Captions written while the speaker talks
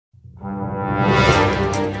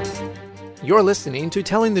You're listening to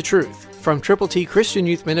Telling the Truth from Triple T Christian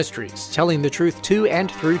Youth Ministries, telling the truth to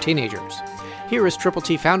and through teenagers. Here is Triple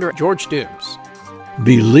T founder George Dooms.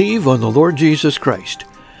 Believe on the Lord Jesus Christ.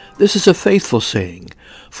 This is a faithful saying,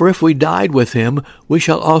 for if we died with him, we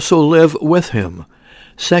shall also live with him.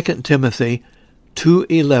 2 Timothy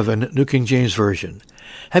 2:11, New King James Version.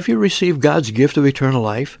 Have you received God's gift of eternal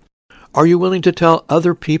life? Are you willing to tell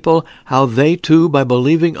other people how they too, by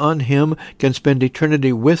believing on him, can spend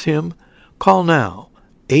eternity with him? Call now,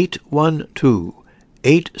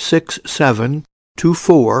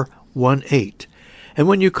 812-867-2418. And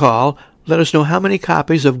when you call, let us know how many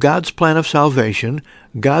copies of God's plan of salvation,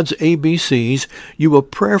 God's ABCs, you will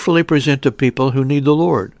prayerfully present to people who need the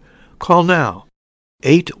Lord. Call now,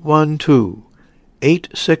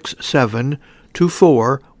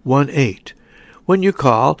 812-867-2418. When you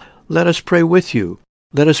call, let us pray with you,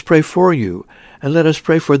 let us pray for you, and let us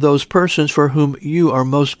pray for those persons for whom you are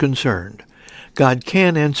most concerned. God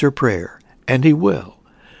can answer prayer, and he will.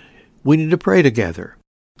 We need to pray together.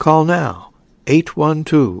 Call now,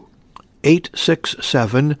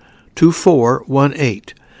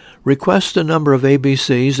 812-867-2418. Request the number of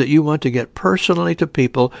ABCs that you want to get personally to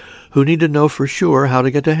people who need to know for sure how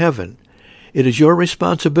to get to heaven. It is your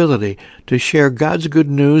responsibility to share God's good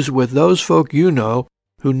news with those folk you know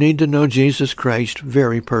who need to know Jesus Christ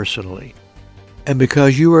very personally. And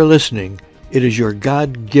because you are listening, it is your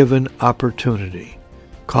God-given opportunity.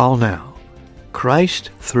 Call now. Christ,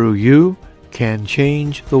 through you, can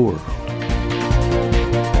change the world.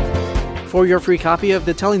 For your free copy of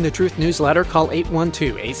the Telling the Truth newsletter, call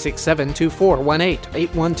 812-867-2418,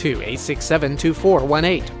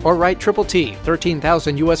 812-867-2418, or write Triple T,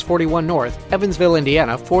 13,000 U.S. 41 North, Evansville,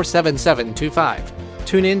 Indiana, 47725.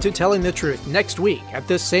 Tune in to Telling the Truth next week at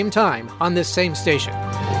this same time on this same station.